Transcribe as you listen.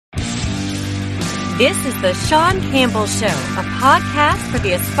This is the Sean Campbell Show, a podcast for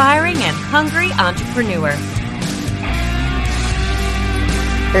the aspiring and hungry entrepreneur.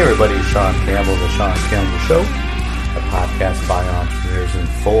 Hey everybody, it's Sean Campbell, the Sean Campbell Show, a podcast by entrepreneurs and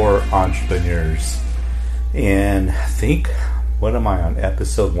for entrepreneurs. And I think, what am I on,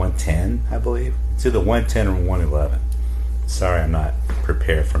 episode 110, I believe? It's either 110 or 111. Sorry, I'm not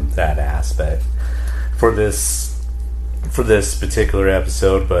prepared from that aspect for this particular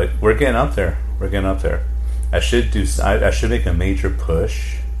episode, but we're getting up there. I should make a major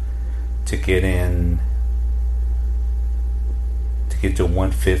push to get to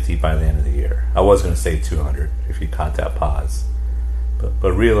 150 by the end of the year. I was going to say 200 if you caught that pause,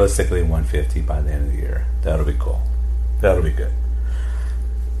 but realistically 150 by the end of the year. That'll be cool. That'll be good.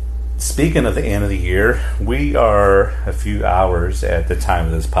 Speaking of the end of the year, we are a few hours at the time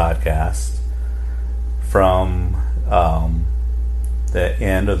of this podcast from the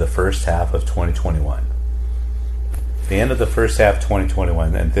end of the first half of 2021. The end of the first half of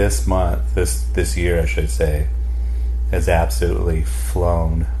 2021, and this year, I should say, has absolutely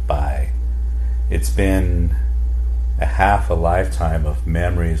flown by. It's been a half a lifetime of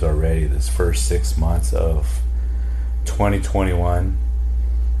memories already, this first 6 months of 2021.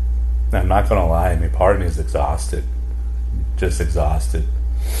 I'm not going to lie, part of me is exhausted. Just exhausted.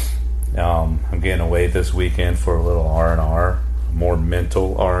 I'm getting away this weekend for a little R&R, more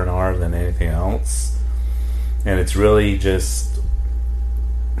mental R&R than anything else. And it's really just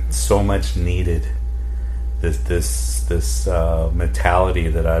so much needed. This mentality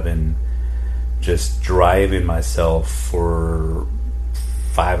that I've been just driving myself for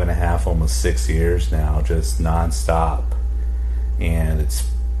 5.5, almost 6 years now, just nonstop. And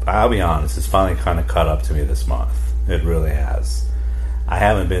I'll be honest, it's finally kind of caught up to me this month. It really has. I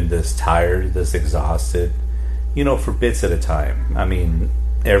haven't been this tired, this exhausted, for bits at a time.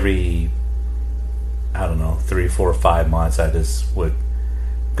 Every, 3, 4, 5 months, I just would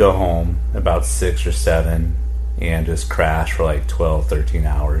go home about 6 or 7 and just crash for like 12, 13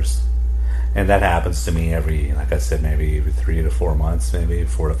 hours. And that happens to me every 3 to 4 months, maybe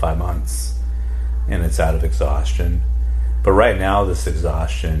 4 to 5 months. And it's out of exhaustion. But right now, this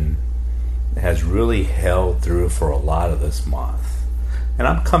exhaustion has really held through for a lot of this month. And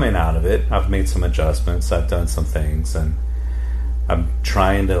I'm coming out of it. I've made some adjustments. I've done some things. And I'm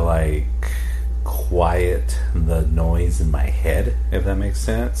trying to quiet the noise in my head, if that makes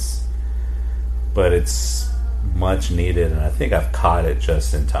sense. But it's much needed. And I think I've caught it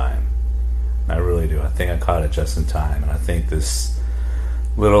just in time. I really do. I think I caught it just in time. And I think this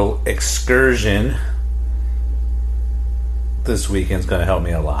little excursion this weekend's going to help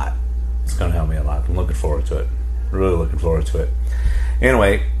me a lot. It's going to help me a lot. I'm looking forward to it. Really looking forward to it.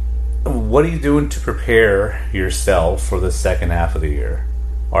 Anyway, what are you doing to prepare yourself for the second half of the year?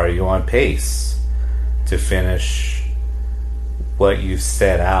 Are you on pace to finish what you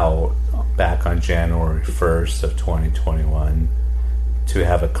set out back on January 1st of 2021 to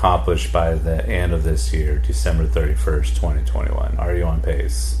have accomplished by the end of this year, December 31st, 2021? Are you on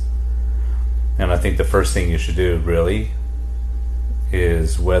pace? And I think the first thing you should do, really,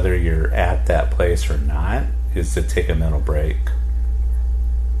 is, whether you're at that place or not, is to take a mental break.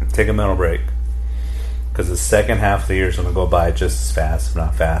 Take a mental break. Because the second half of the year is going to go by just as fast, if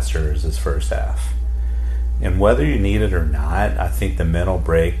not faster, as this first half. And whether you need it or not, I think the mental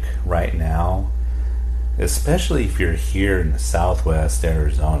break right now, especially if you're here in the Southwest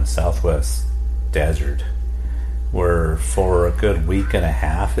Arizona, Southwest desert, where for a good week and a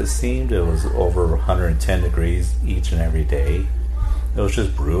half, it seemed, it was over 110 degrees each and every day. It was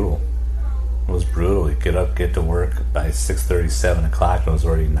just brutal. It was brutal. You get up, get to work by 6:30, 7 o'clock, and it was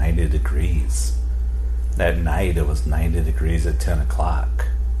already 90 degrees. That night, it was 90 degrees at 10 o'clock.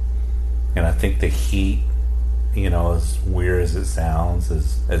 And I think the heat, as weird as it sounds,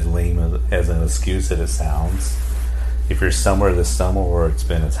 as lame as an excuse as it sounds, if you're somewhere this summer where it's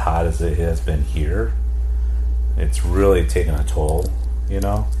been as hot as it has been here, it's really taken a toll,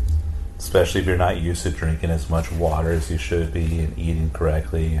 especially if you're not used to drinking as much water as you should be and eating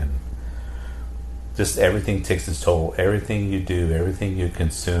correctly, and just everything takes its toll. Everything you do, everything you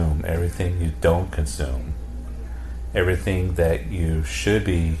consume, everything you don't consume, everything that you should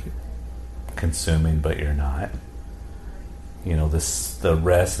be consuming but you're not, the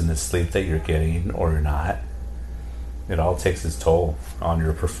rest and the sleep that you're getting or you're not, it all takes its toll on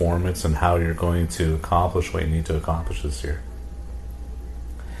your performance and how you're going to accomplish what you need to accomplish this year.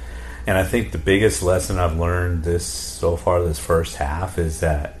 And I think the biggest lesson I've learned so far this first half is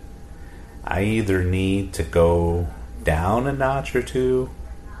that I either need to go down a notch or two,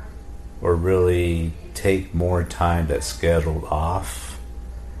 or really take more time that's scheduled off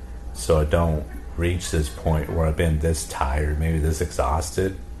so I don't reached this point where I've been this tired, maybe this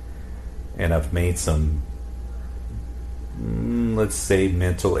exhausted, and I've made some, let's say,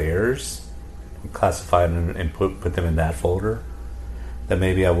 mental errors, classified and put them in that folder, that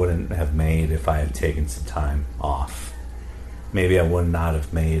maybe I wouldn't have made if I had taken some time off. Maybe I would not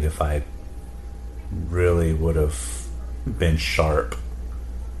have made if I really would have been sharp,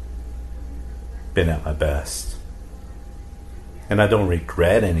 been at my best. And I don't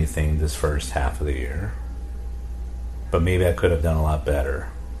regret anything this first half of the year, but maybe I could have done a lot better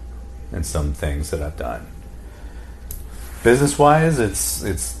in some things that I've done. Business-wise,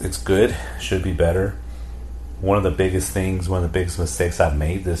 it's good. Should be better. One of the biggest mistakes I've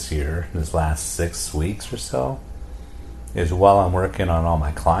made this year, this last 6 weeks or so, is while I'm working on all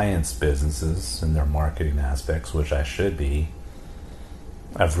my clients' businesses and their marketing aspects, which I should be,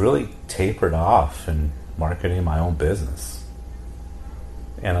 I've really tapered off in marketing my own business.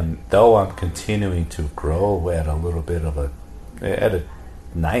 And though I'm continuing to grow at a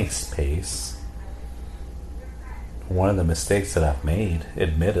nice pace, one of the mistakes that I've made,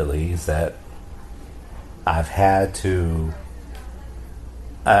 admittedly, is that I've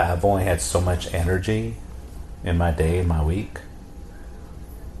only had so much energy in my day, in my week,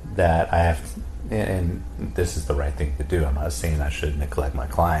 that I have, and this is the right thing to do. I'm not saying I should neglect my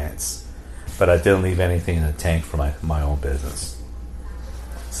clients, but I didn't leave anything in the tank for my own business.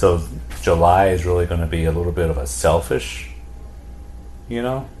 So July is really going to be a little bit of a selfish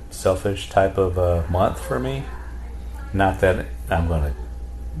type of month for me. Not that I'm going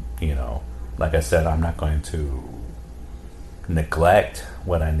to, like I said, I'm not going to neglect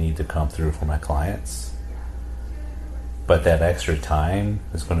what I need to come through for my clients. But that extra time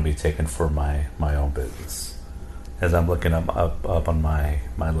is going to be taken for my own business. As I'm looking up on my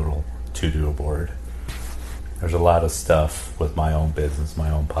little to-do board, there's a lot of stuff with my own business,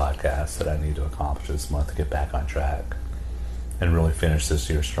 my own podcast that I need to accomplish this month to get back on track and really finish this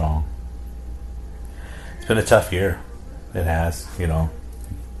year strong. It's been a tough year. It has,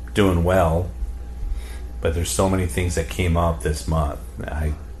 doing well, but there's so many things that came up this month.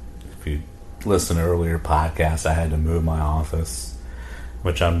 If you listen to earlier podcasts, I had to move my office,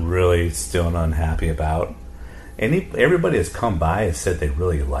 which I'm really still unhappy about. Everybody that's come by has said they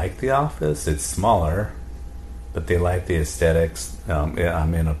really like the office. It's smaller, but they like the aesthetics.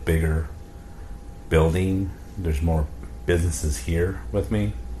 I'm in a bigger building. There's more businesses here with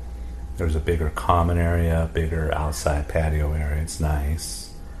me. There's a bigger common area, bigger outside patio area. It's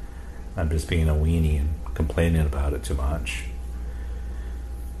nice. I'm just being a weenie and complaining about it too much.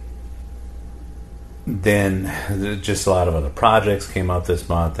 Then just a lot of other projects came up this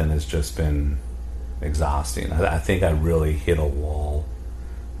month, and it's just been exhausting. I think I really hit a wall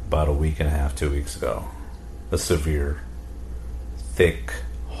about a week and a half, 2 weeks ago. A severe, thick,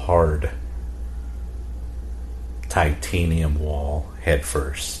 hard titanium wall head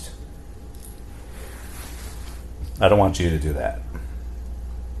first. I don't want you to do that.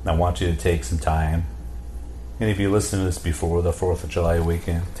 I want you to take some time. And if you listen to this before the 4th of July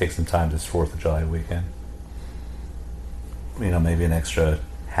weekend, take some time this 4th of July weekend. Maybe an extra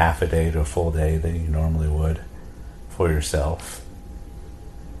half a day to a full day than you normally would for yourself.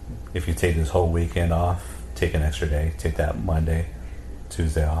 If you take this whole weekend off, take an extra day. Take that Monday,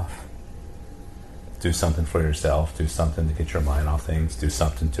 Tuesday off. Do something for yourself. Do something to get your mind off things. Do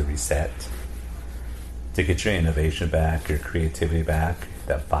something to reset. To get your innovation back, your creativity back,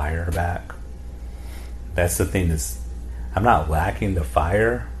 that fire back. That's the thing I'm not lacking the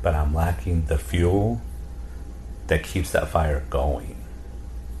fire, but I'm lacking the fuel that keeps that fire going.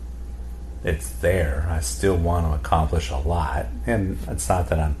 It's there. I still want to accomplish a lot, and it's not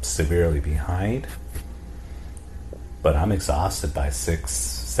that I'm severely behind, but I'm exhausted by 6,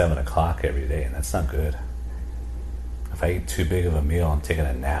 7 o'clock every day, and that's not good. If I eat too big of a meal, I'm taking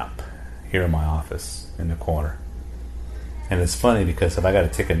a nap here in my office in the corner. And it's funny because if I got to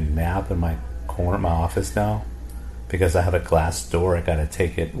take a nap in my corner, my office now, because I have a glass door, I got to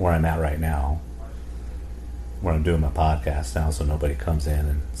take it where I'm at right now, where I'm doing my podcast now, so nobody comes in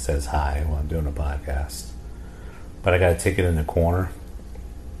and says hi while I'm doing a podcast. But I got to take it in the corner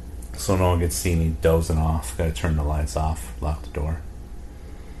so no one can see me dozing off. Got to turn the lights off, lock the door.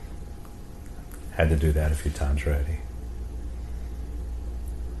 Had to do that a few times already.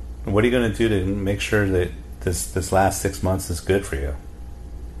 What are you going to do to make sure that this last 6 months is good for you?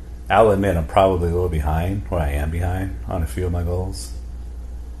 I'll admit I'm probably a little behind, or I am behind on a few of my goals.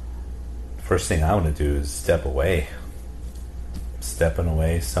 First thing I want to do is step away. Stepping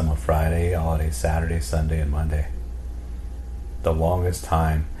away some of Friday, holiday, Saturday, Sunday, and Monday. The longest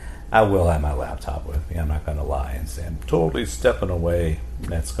time. I will have my laptop with me. I'm not going to lie and say I'm totally stepping away.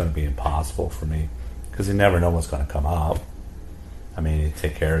 that's going to be impossible for me because you never know what's going to come up. I mean, you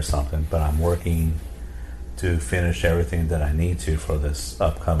take care of something, but I'm working to finish everything that I need to for this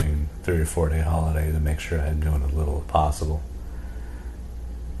upcoming 3 or 4 day holiday to make sure I'm doing as little as possible.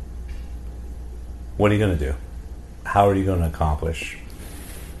 What are you going to do? How are you going to accomplish?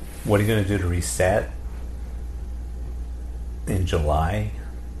 What are you going to do to reset in July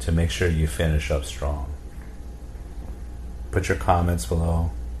to make sure you finish up strong? Put your comments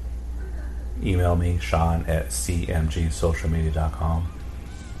below. Email me, Sean@cmgsocialmedia.com.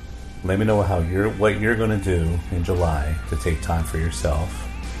 Let me know what you're going to do in July to take time for yourself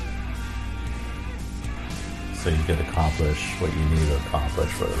so you can accomplish what you need to accomplish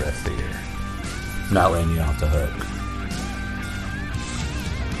for the rest of the year. Not letting you off the hook.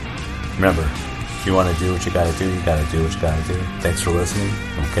 Remember, if you want to do what you got to do, you got to do what you got to do. Thanks for listening,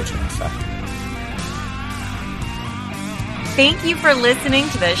 and we'll catch you next time. Thank you for listening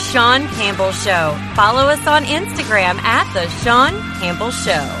to The Sean Campbell Show. Follow us on Instagram @The Sean Campbell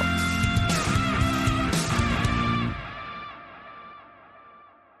Show.